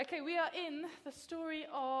Okay, we are in the story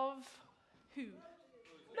of who?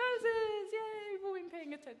 Moses! Yay, we've all been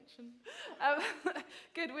paying attention.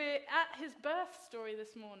 Good, we're at his birth story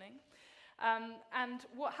this morning. And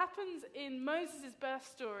what happens in Moses' birth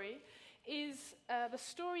story is the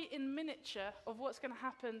story in miniature of what's going to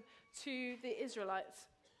happen to the Israelites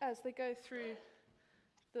as they go through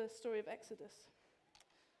the story of Exodus.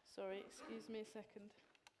 Sorry, excuse me a second.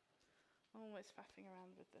 I'm always faffing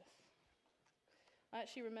around with this. I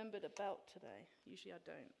actually remembered a belt today. Usually I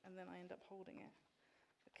don't, and then I end up holding it.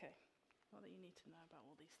 Okay, not that you need to know about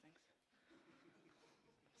all these things.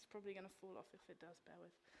 It's probably going to fall off if it does, bear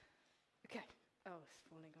with. Okay, oh, it's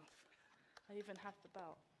falling off. I even have the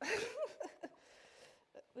belt.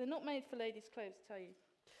 They're not made for ladies' clothes, I tell you.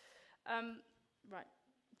 Right,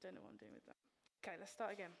 don't know what I'm doing with that. Okay, let's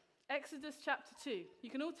start again. Exodus chapter 2. You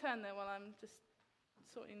can all turn there while I'm just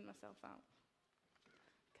sorting myself out.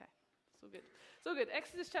 Okay, it's all good. It's all good.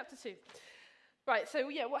 Exodus chapter 2. Right, so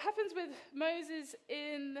yeah, what happens with Moses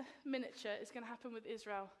in miniature is going to happen with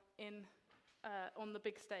Israel on the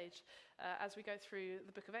big stage as we go through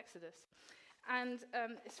the book of Exodus. And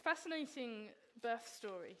it's a fascinating birth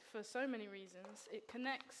story for so many reasons. It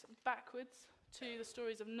connects backwards to the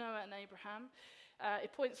stories of Noah and Abraham.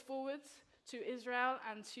 It points forwards to Israel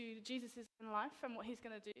and to Jesus' life and what he's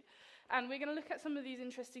going to do. And we're going to look at some of these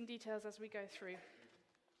interesting details as we go through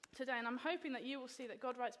today. And I'm hoping that you will see that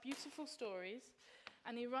God writes beautiful stories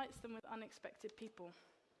and he writes them with unexpected people.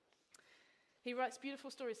 He writes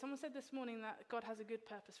beautiful stories. Someone said this morning that God has a good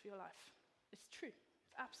purpose for your life. It's true.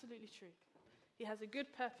 It's absolutely true. He has a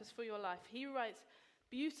good purpose for your life. He writes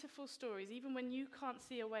beautiful stories. Even when you can't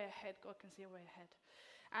see a way ahead, God can see a way ahead.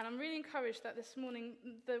 And I'm really encouraged that this morning,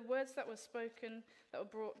 the words that were spoken, that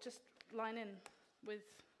were brought, just line in with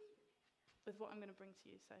what I'm going to bring to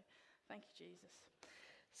you. So thank you, Jesus.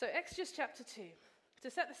 So Exodus chapter 2. To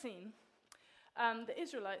set the scene, the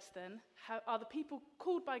Israelites then are the people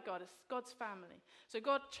called by God as God's family. So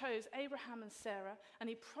God chose Abraham and Sarah, and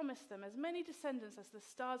he promised them as many descendants as the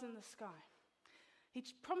stars in the sky. He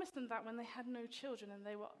promised them that when they had no children and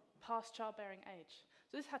they were past childbearing age.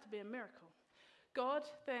 So this had to be a miracle. God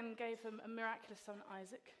then gave them a miraculous son,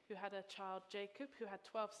 Isaac, who had a child, Jacob, who had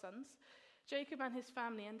 12 sons. Jacob and his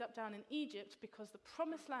family end up down in Egypt because the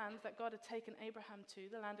promised land that God had taken Abraham to,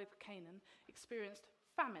 the land of Canaan, experienced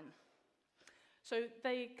famine. So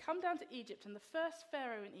they come down to Egypt, and the first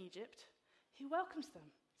Pharaoh in Egypt, he welcomes them.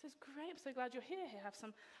 He says, "Great, I'm so glad you're here. Have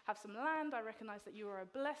some land. I recognize that you are a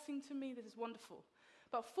blessing to me. This is wonderful."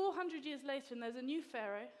 But 400 years later, and there's a new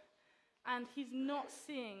Pharaoh, and he's not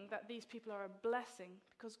seeing that these people are a blessing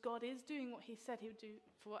because God is doing what he said he would do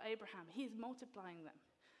for Abraham. He's multiplying them.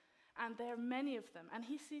 And there are many of them. And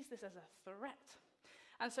he sees this as a threat.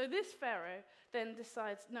 And so this Pharaoh then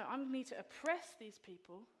decides, no, I need to oppress these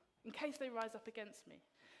people in case they rise up against me.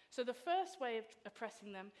 So the first way of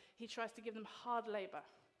oppressing them, he tries to give them hard labor.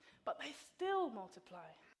 But they still multiply.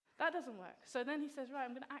 That doesn't work. So then he says, right,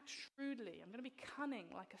 I'm going to act shrewdly. I'm going to be cunning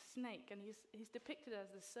like a snake. And he's depicted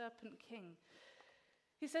as the serpent king.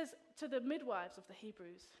 He says to the midwives of the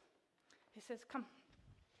Hebrews, he says, come.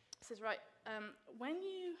 He says, right, when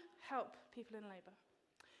you help people in labor,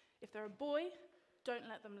 if they're a boy, don't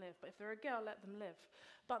let them live. But if they're a girl, let them live.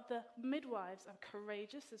 But the midwives are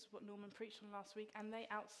courageous, this is what Norman preached on last week, and they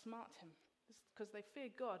outsmart him because they fear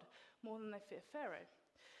God more than they fear Pharaoh.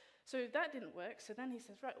 So that didn't work. So then he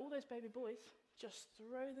says, right, all those baby boys, just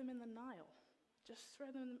throw them in the Nile. Just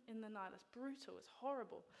throw them in the Nile. It's brutal. It's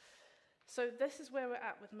horrible. So this is where we're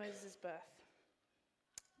at with Moses' birth.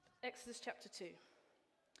 Exodus chapter 2.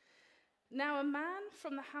 Now a man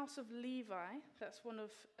from the house of Levi, that's one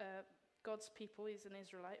of God's people, he's an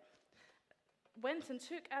Israelite, went and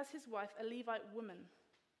took as his wife a Levite woman.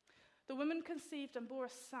 The woman conceived and bore a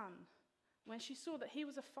son. When she saw that he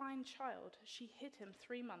was a fine child, she hid him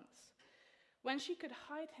 3 months. When she could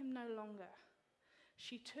hide him no longer,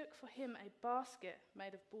 she took for him a basket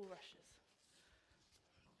made of bulrushes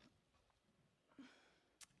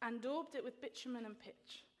and daubed it with bitumen and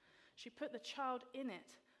pitch. She put the child in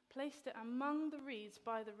it, placed it among the reeds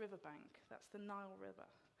by the riverbank, that's the Nile River,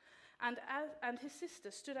 and his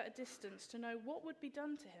sister stood at a distance to know what would be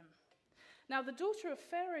done to him. Now the daughter of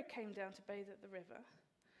Pharaoh came down to bathe at the river,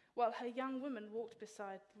 while her young woman walked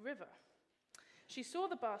beside the river. She saw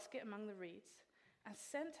the basket among the reeds and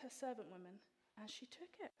sent her servant woman, and she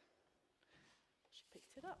took it. She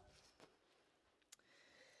picked it up.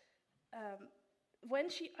 When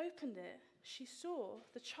she opened it, she saw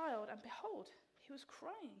the child, and behold, he was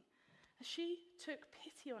crying. And she took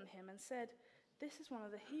pity on him and said, "This is one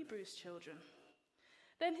of the Hebrews' children."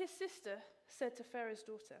 Then his sister said to Pharaoh's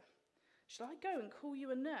daughter, Shall I go and call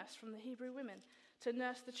you a nurse from the Hebrew women to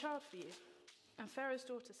nurse the child for you?" And Pharaoh's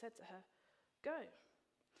daughter said to her, "Go."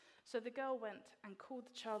 So the girl went and called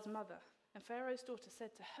the child's mother. And Pharaoh's daughter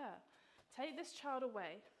said to her, "Take this child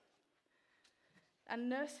away and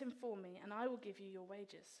nurse him for me, and I will give you your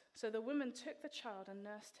wages." So the woman took the child and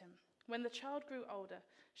nursed him. When the child grew older,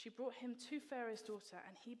 she brought him to Pharaoh's daughter,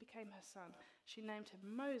 and he became her son. She named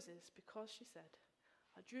him Moses because she said,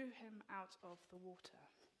 "I drew him out of the water."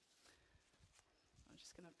 I'm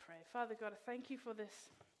just going to pray. Father God, I thank you for this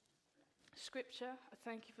scripture. I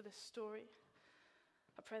thank you for this story.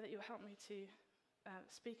 I pray that you'll help me to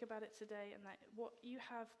speak about it today, and that what you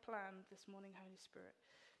have planned this morning, Holy Spirit,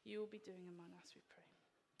 you will be doing among us, we pray.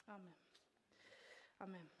 Amen.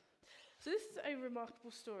 Amen. So this is a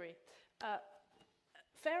remarkable story.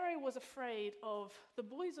 Pharaoh was afraid of the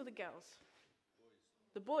boys or the girls?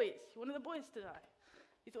 The boys. He wanted the boys to die.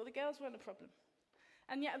 He thought the girls weren't a problem.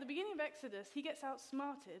 And yet at the beginning of Exodus, he gets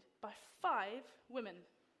outsmarted by 5 women.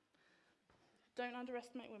 Don't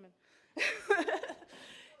underestimate women.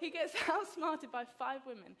 He gets outsmarted by 5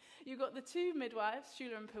 women. You've got the 2 midwives,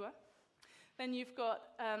 Shula and Pua. Then you've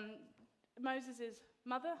got Moses'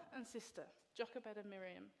 mother and sister, Jochebed and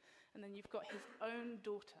Miriam. And then you've got his own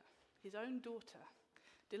daughter. His own daughter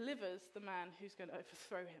delivers the man who's going to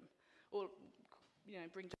overthrow him or,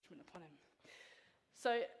 bring judgment upon him.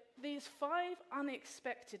 So these 5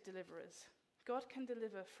 unexpected deliverers, God can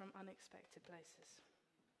deliver from unexpected places.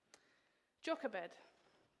 Jochebed,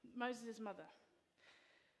 Moses' mother.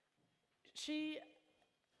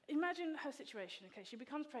 Imagine her situation, okay? She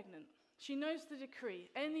becomes pregnant. She knows the decree.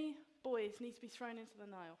 Any boys need to be thrown into the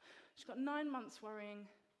Nile. She's got 9 months worrying,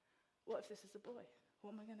 what if this is a boy?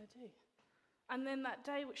 What am I going to do? And then that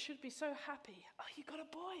day, which should be so happy, "Oh, you got a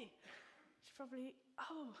boy." She's probably,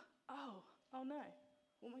 oh no.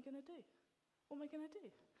 What am I going to do? What am I going to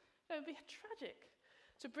do? It would be tragic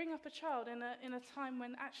to bring up a child in a time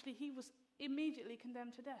when actually he was immediately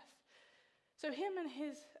condemned to death. So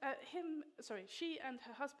she and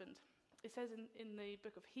her husband, it says in the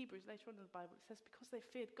book of Hebrews, later on in the Bible, it says because they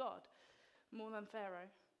feared God more than Pharaoh,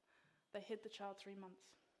 they hid the child 3 months.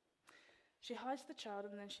 She hides the child,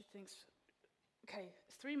 and then she thinks, okay,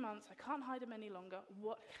 it's 3 months, I can't hide him any longer,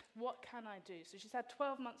 what can I do? So she's had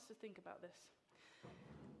 12 months to think about this.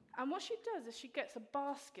 And what she does is she gets a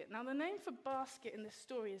basket. Now the name for basket in this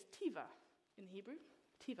story is tiva in Hebrew.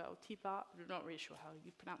 Tiva or tiva, I'm not really sure how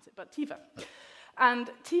you pronounce it, but tiva. And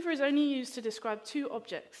tiva is only used to describe 2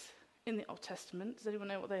 objects in the Old Testament. Does anyone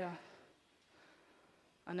know what they are?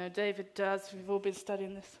 I know David does, we've all been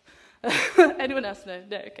studying this. Anyone else know?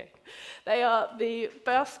 No, okay. They are the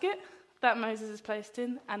basket that Moses is placed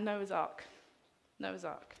in and Noah's Ark. Noah's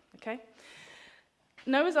Ark, okay?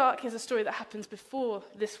 Noah's Ark is a story that happens before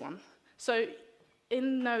this one. So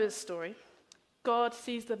in Noah's story, God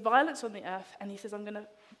sees the violence on the earth and he says, I'm going to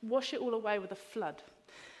wash it all away with a flood.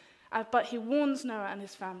 But he warns Noah and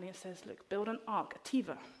his family and says, look, build an ark, a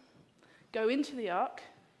tiva. Go into the ark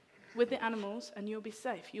with the animals and you'll be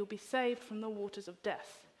safe. You'll be saved from the waters of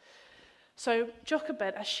death. So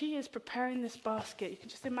Jochebed, as she is preparing this basket, you can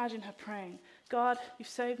just imagine her praying, God, you've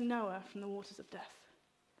saved Noah from the waters of death.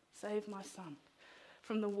 Save my son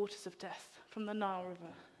from the waters of death, from the Nile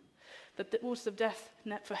River. The waters of death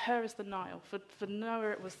for her is the Nile. For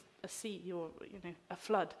Noah it was a sea or a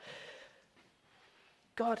flood.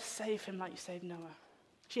 God, save him like you saved Noah.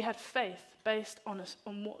 She had faith based on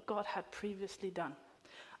what God had previously done.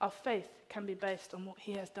 Our faith can be based on what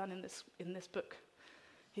he has done in this book.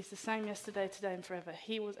 He's the same yesterday, today, and forever.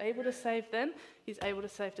 He was able to save then. He's able to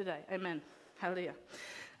save today. Amen. Hallelujah.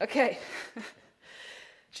 Okay.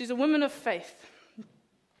 She's a woman of faith.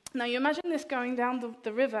 Now, you imagine this going down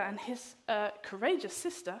the river, and his courageous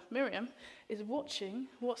sister, Miriam, is watching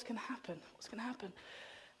what's going to happen. What's going to happen?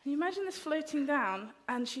 And you imagine this floating down,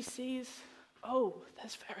 and she sees, oh,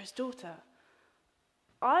 there's Pharaoh's daughter.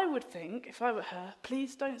 I would think, if I were her,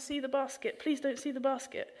 please don't see the basket. Please don't see the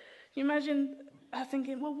basket. You imagine her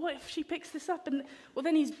thinking, well, what if she picks this up? And well,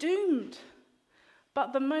 then he's doomed.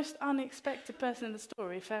 But the most unexpected person in the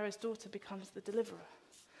story, Pharaoh's daughter, becomes the deliverer.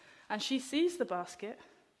 And she sees the basket.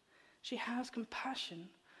 She has compassion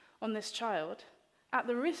on this child at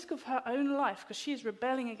the risk of her own life because she's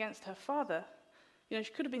rebelling against her father.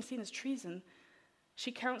 She could have been seen as treason.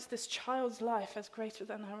 She counts this child's life as greater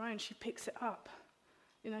than her own. She picks it up.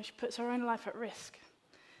 She puts her own life at risk.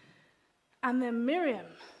 And then Miriam,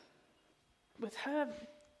 with her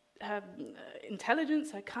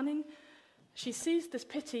intelligence, her cunning, she sees this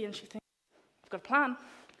pity and she thinks, I've got a plan.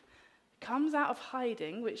 Comes out of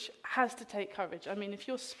hiding, which has to take courage. I mean, if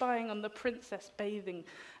you're spying on the princess bathing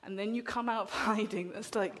and then you come out of hiding,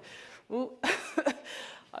 that's like, Well,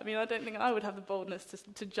 I mean, I don't think I would have the boldness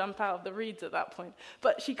to jump out of the reeds at that point.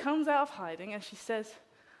 But she comes out of hiding and she says,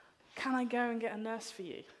 can I go and get a nurse for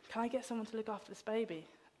you? Can I get someone to look after this baby?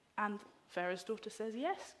 And Pharaoh's daughter says,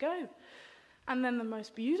 yes, go. And then the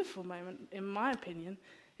most beautiful moment, in my opinion,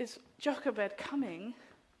 is Jochebed coming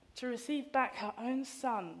to receive back her own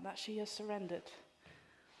son that she has surrendered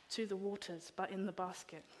to the waters, but in the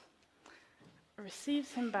basket.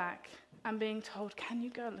 Receives him back and being told, can you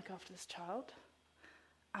go and look after this child?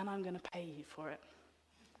 And I'm going to pay you for it.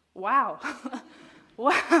 Wow.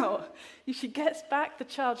 Wow. She gets back the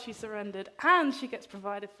child she surrendered and she gets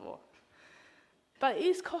provided for. But it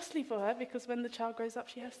is costly for her because when the child grows up,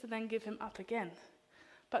 she has to then give him up again.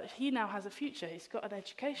 But he now has a future. He's got an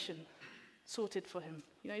education sorted for him.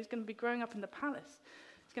 He's going to be growing up in the palace.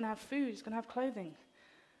 He's going to have food. He's going to have clothing.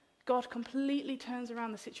 God completely turns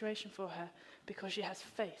around the situation for her because she has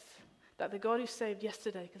faith that the God who saved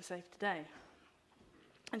yesterday can save today.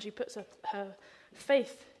 And she puts her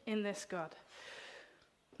faith in this God.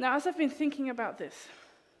 Now, as I've been thinking about this,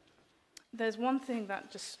 there's one thing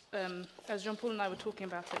that just, as Jean-Paul and I were talking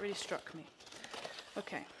about, it really struck me.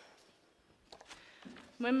 Okay.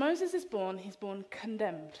 When Moses is born, he's born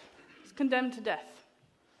condemned. He's condemned to death.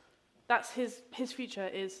 That's his future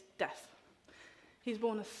is death. He's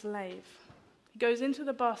born a slave. He goes into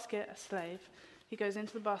the basket a slave. He goes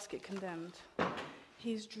into the basket condemned.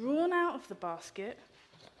 He's drawn out of the basket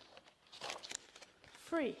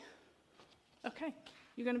free. Okay,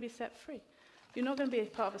 you're going to be set free. You're not going to be a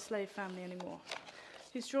part of a slave family anymore.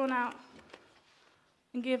 He's drawn out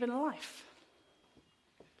and given life.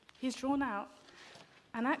 He's drawn out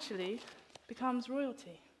and actually becomes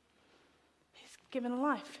royalty. He's given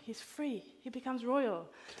life. He's free. He becomes royal.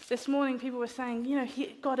 This morning people were saying,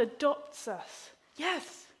 God adopts us.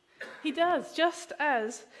 Yes, he does. Just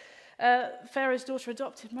as Pharaoh's daughter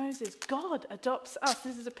adopted Moses, God adopts us.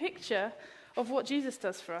 This is a picture of what Jesus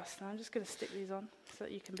does for us. Now I'm just going to stick these on so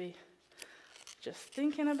that you can be just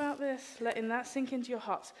thinking about this, letting that sink into your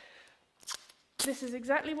hearts. This is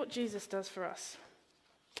exactly what Jesus does for us.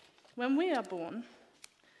 When we're born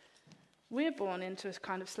into a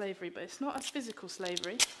kind of slavery, but it's not a physical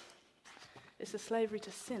slavery. It's a slavery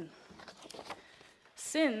to sin.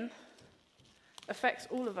 Sin affects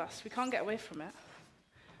all of us. We can't get away from it.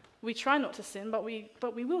 We try not to sin, but we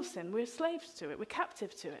will sin. We're slaves to it. We're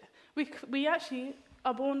captive to it. We actually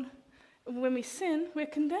are born, when we sin, we're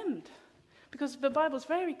condemned. Because the Bible's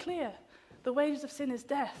very clear. The wages of sin is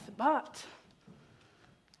death, but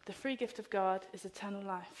the free gift of God is eternal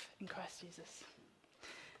life in Christ Jesus.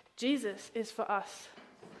 Jesus is for us.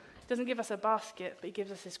 He doesn't give us a basket, but he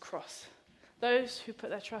gives us his cross. Those who put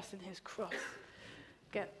their trust in his cross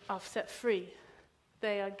are set free.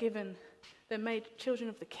 They're made children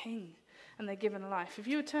of the King, and they're given life. If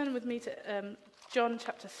you would turn with me to John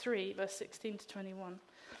chapter 3, verse 16 to 21.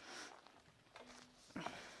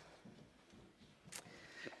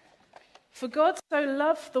 For God so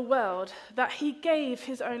loved the world that he gave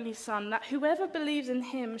his only Son, that whoever believes in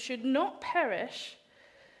him should not perish,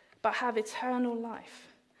 but have eternal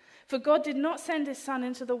life. For God did not send his Son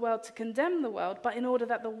into the world to condemn the world, but in order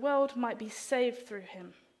that the world might be saved through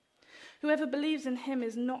him. Whoever believes in him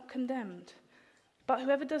is not condemned, but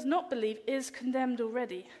whoever does not believe is condemned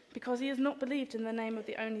already, because he has not believed in the name of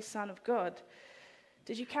the only Son of God.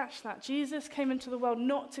 Did you catch that? Jesus came into the world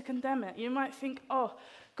not to condemn it. You might think,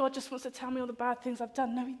 God just wants to tell me all the bad things I've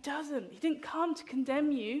done. No, he doesn't. He didn't come to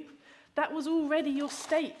condemn you. That was already your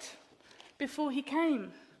state before he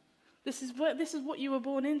came. This is what you were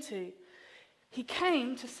born into. He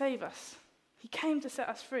came to save us. He came to set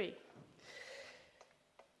us free.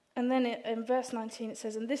 And then in verse 19 it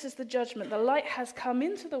says, and this is the judgment. The light has come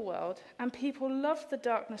into the world, and people loved the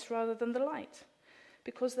darkness rather than the light,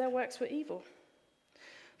 because their works were evil.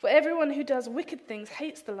 For everyone who does wicked things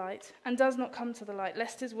hates the light and does not come to the light,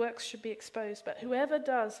 lest his works should be exposed. But whoever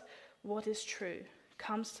does what is true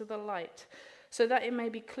comes to the light, so that it may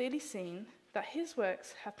be clearly seen that his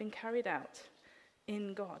works have been carried out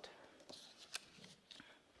in God.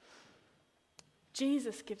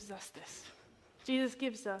 Jesus gives us this. Jesus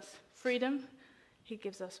gives us freedom. He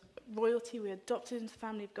gives us royalty. We're adopted into the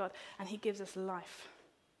family of God. And he gives us life.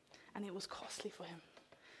 And it was costly for him.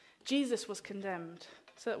 Jesus was condemned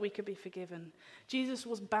so that we could be forgiven. Jesus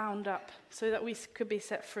was bound up so that we could be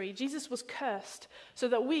set free. Jesus was cursed so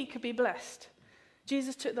that we could be blessed.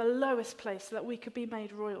 Jesus took the lowest place so that we could be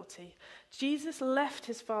made royalty. Jesus left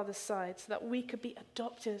his Father's side so that we could be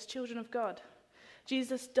adopted as children of God.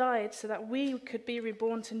 Jesus died so that we could be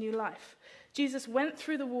reborn to new life. Jesus went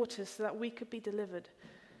through the waters so that we could be delivered.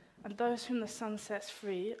 And those whom the Son sets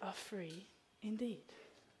free are free indeed.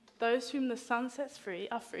 Those whom the Son sets free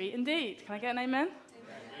are free indeed. Can I get an amen?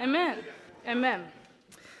 Amen. Amen.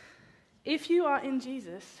 If you are in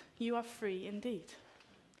Jesus, you are free indeed.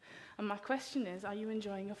 And my question is, are you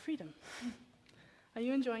enjoying your freedom? Are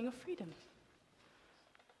you enjoying your freedom?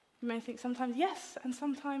 You may think sometimes yes, and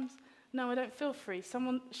sometimes no, I don't feel free.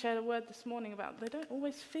 Someone shared a word this morning about they don't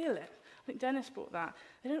always feel it. I think Dennis brought that.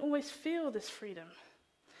 They don't always feel this freedom.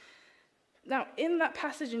 Now, in that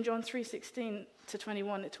passage in John 3:16 to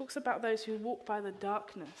 21, it talks about those who walk by the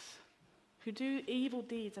darkness, who do evil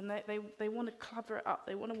deeds, and they want to cover it up.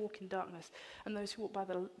 They want to walk in darkness, and those who walk by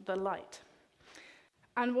the light.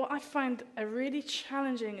 And what I find a really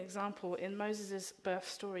challenging example in Moses' birth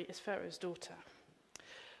story is Pharaoh's daughter.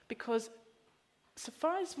 Because so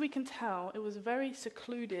far as we can tell, it was a very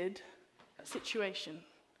secluded situation.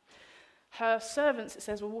 Her servants, it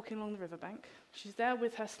says, were walking along the riverbank. She's there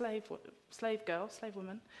with her slave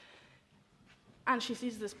woman, and she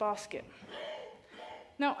sees this basket.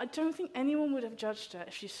 Now, I don't think anyone would have judged her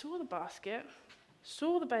if she saw the basket,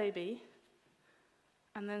 saw the baby,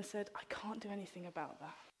 and then said, I can't do anything about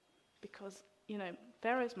that because,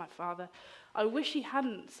 Pharaoh's my father. I wish he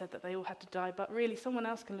hadn't said that they all had to die, but really someone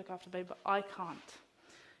else can look after the baby, but I can't.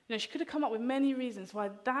 She could have come up with many reasons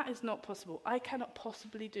why that is not possible. I cannot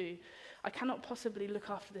possibly look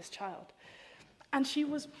after this child. And she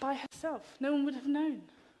was by herself. No one would have known,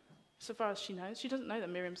 so far as she knows. She doesn't know that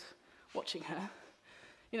Miriam's watching her.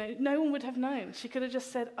 No one would have known. She could have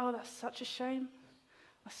just said, oh, that's such a shame.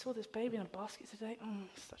 I saw this baby in a basket today. Oh,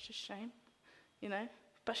 such a shame.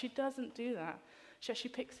 But she doesn't do that. She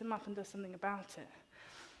actually picks him up and does something about it.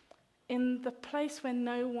 In the place where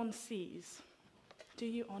no one sees, do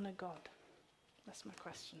you honor God? That's my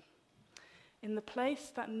question. In the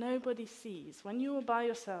place that nobody sees, when you are by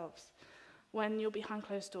yourselves, when you're behind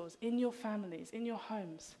closed doors, in your families, in your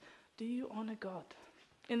homes, do you honor God?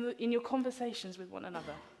 In your conversations with one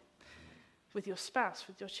another, with your spouse,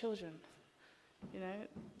 with your children,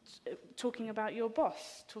 talking about your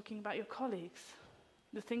boss, talking about your colleagues,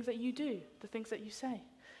 the things that you do, the things that you say.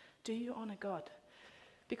 Do you honor God?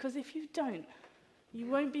 Because if you don't, you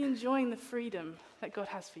won't be enjoying the freedom that God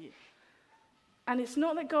has for you. And it's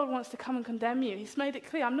not that God wants to come and condemn you. He's made it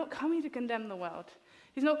clear, I'm not coming to condemn the world.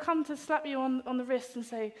 He's not come to slap you on the wrist and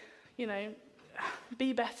say,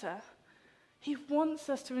 be better. He wants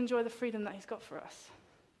us to enjoy the freedom that he's got for us.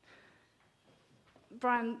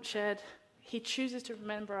 Brian shared, he chooses to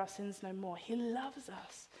remember our sins no more. He loves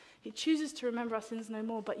us. He chooses to remember our sins no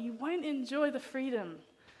more, but you won't enjoy the freedom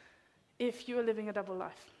if you are living a double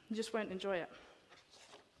life. You just won't enjoy it.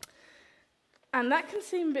 And that can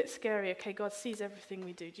seem a bit scary. Okay, God sees everything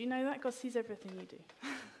we do. Do you know that? God sees everything you do.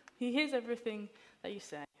 He hears everything that you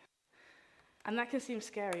say. And that can seem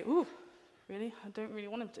scary. Ooh, really? I don't really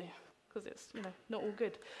want him to, because it's, not all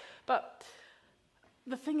good. But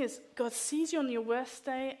the thing is, God sees you on your worst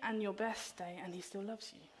day and your best day, and he still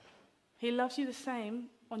loves you. He loves you the same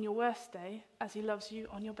on your worst day as he loves you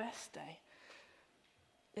on your best day.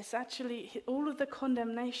 It's actually, all of the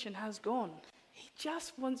condemnation has gone. He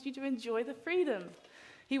just wants you to enjoy the freedom.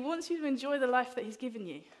 He wants you to enjoy the life that he's given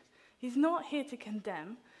you. He's not here to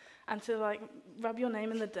condemn and to rub your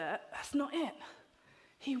name in the dirt. That's not it.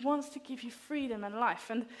 He wants to give you freedom and life.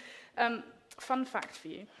 And fun fact for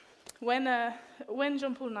you, when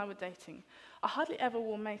John Paul and I were dating, I hardly ever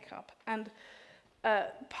wore makeup. And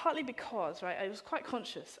partly because, I was quite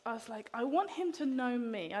conscious. I was like, I want him to know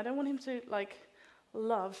me. I don't want him to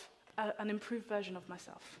love an improved version of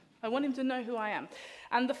myself. I want him to know who I am.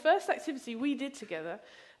 And the first activity we did together,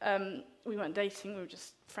 we weren't dating, we were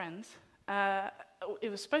just friends.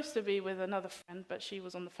 It was supposed to be with another friend, but she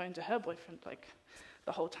was on the phone to her boyfriend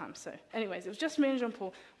the whole time. So anyways, it was just me and Jean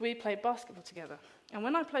Paul. We played basketball together. And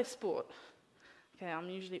when I play sport, I'm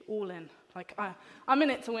usually all in. I'm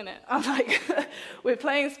in it to win it. I'm we're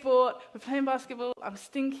playing sport, we're playing basketball, I'm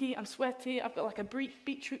stinky, I'm sweaty, I've got a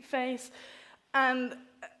beetroot face. And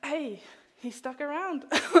hey, he stuck around.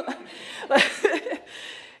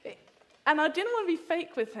 And I didn't want to be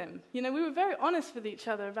fake with him. We were very honest with each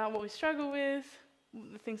other about what we struggle with,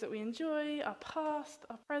 the things that we enjoy, our past,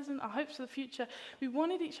 our present, our hopes for the future. We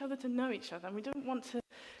wanted each other to know each other, and we didn't want to,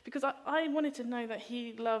 because I wanted to know that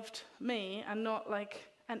he loved me and not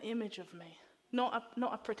an image of me, not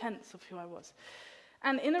a pretense of who I was.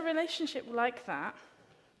 And in a relationship like that,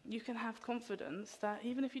 you can have confidence that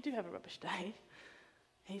even if you do have a rubbish day,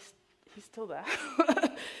 he's still there.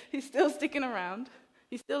 He's still sticking around.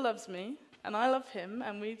 He still loves me, and I love him,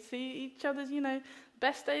 and we see each other's,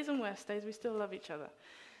 best days and worst days, we still love each other.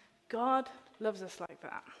 God loves us like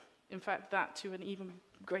that. In fact, that to an even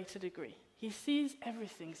greater degree. He sees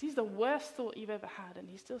everything. He sees the worst thought you've ever had, and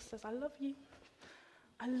he still says, I love you.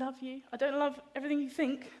 I love you. I don't love everything you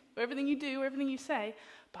think, or everything you do, or everything you say,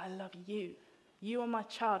 but I love you. You are my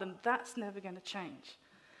child, and that's never going to change.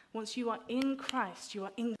 Once you are in Christ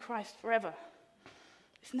forever.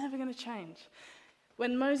 It's never going to change.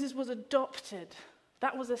 When Moses was adopted,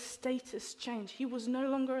 that was a status change. He was no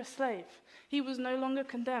longer a slave. He was no longer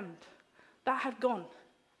condemned. That had gone.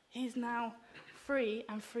 He's now free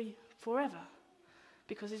and free forever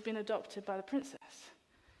because he's been adopted by the princess.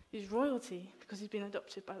 He's royalty because he's been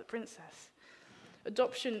adopted by the princess.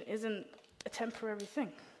 Adoption isn't a temporary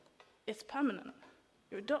thing. It's permanent.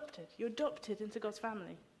 You're adopted. You're adopted into God's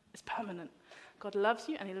family. It's permanent. God loves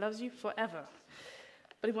you and he loves you forever.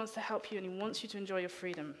 But he wants to help you and he wants you to enjoy your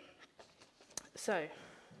freedom. So,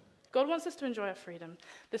 God wants us to enjoy our freedom.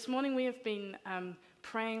 This morning we have been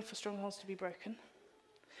praying for strongholds to be broken.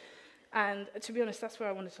 And to be honest, that's where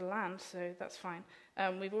I wanted to land, so that's fine.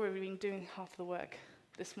 We've already been doing half the work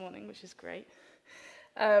this morning, which is great.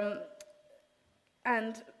 And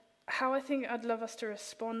how I think I'd love us to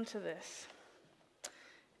respond to this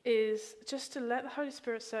is just to let the Holy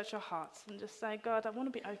Spirit search our hearts and just say, God, I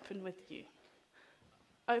want to be open with you.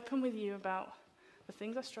 Open with you about the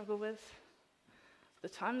things I struggle with, the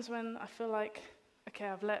times when I feel like, okay,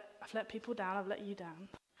 I've let people down, I've let you down.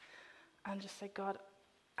 And just say, God,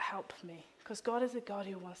 help me. Because God is a God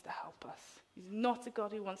who wants to help us. He's not a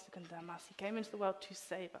God who wants to condemn us. He came into the world to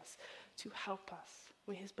save us, to help us.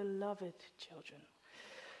 We're his beloved children.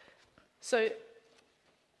 So,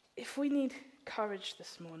 if we need courage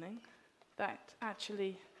this morning, that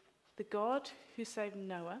actually the God who saved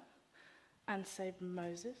Noah and saved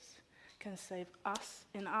Moses can save us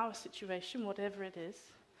in our situation, whatever it is.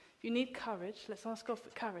 If you need courage, let's ask God for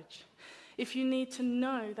courage. If you need to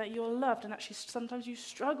know that you're loved, and actually sometimes you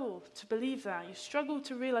struggle to believe that, you struggle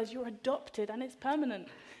to realize you're adopted and it's permanent.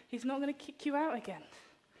 He's not going to kick you out again.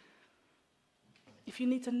 If you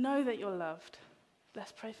need to know that you're loved,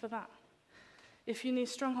 let's pray for that. If you need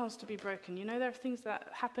strongholds to be broken, you know there are things that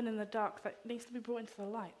happen in the dark that needs to be brought into the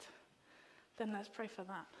light, then let's pray for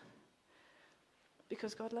that.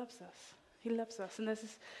 Because God loves us. He loves us. And there's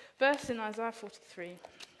this verse in Isaiah 43,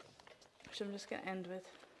 which I'm just going to end with.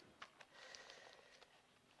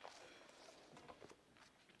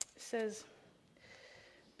 It says,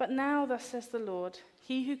 "But now thus says the Lord,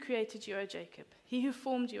 he who created you, O Jacob, he who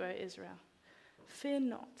formed you, O Israel, fear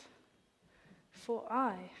not, for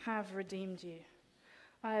I have redeemed you.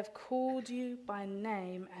 I have called you by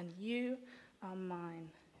name, and you are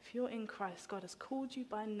mine." If you're in Christ, God has called you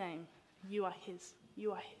by name. You are his.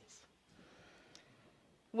 You are his.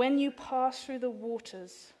 "When you pass through the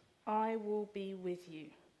waters, I will be with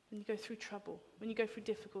you." When you go through trouble, when you go through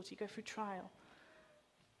difficulty, you go through trial,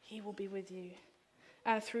 he will be with you.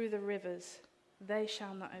 "And through the rivers, they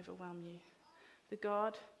shall not overwhelm you." The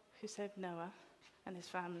God who saved Noah and his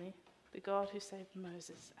family, the God who saved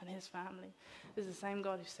Moses and his family, is the same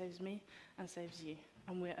God who saves me and saves you.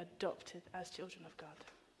 And we're adopted as children of God.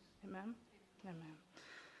 Amen? Amen.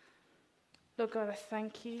 Lord God, I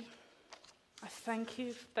thank you. I thank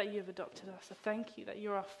you that you've adopted us. I thank you that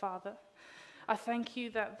you're our Father. I thank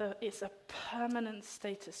you that it's a permanent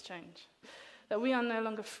status change. That we are no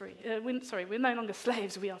longer free. We're no longer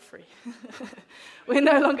slaves, we are free. We're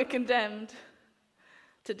no longer condemned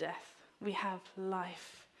to death. We have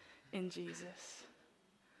life in Jesus.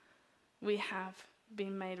 We have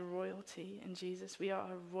been made royalty in Jesus. We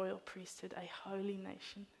are a royal priesthood, a holy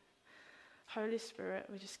nation. Holy Spirit,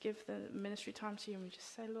 we just give the ministry time to you and we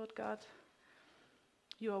just say, Lord God,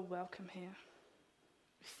 you are welcome here.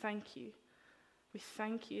 We thank you. We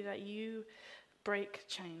thank you that you break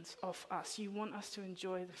chains off us. You want us to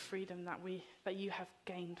enjoy the freedom that you have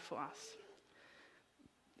gained for us.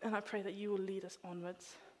 And I pray that you will lead us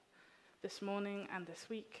onwards this morning and this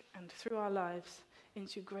week and through our lives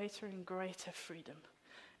into greater and greater freedom,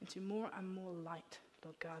 into more and more light,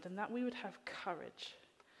 Lord God, and that we would have courage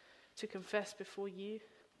to confess before you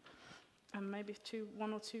and maybe to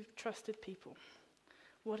one or two trusted people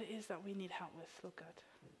what it is that we need help with, Lord God.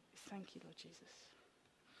 We thank you, Lord Jesus.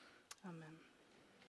 Amen.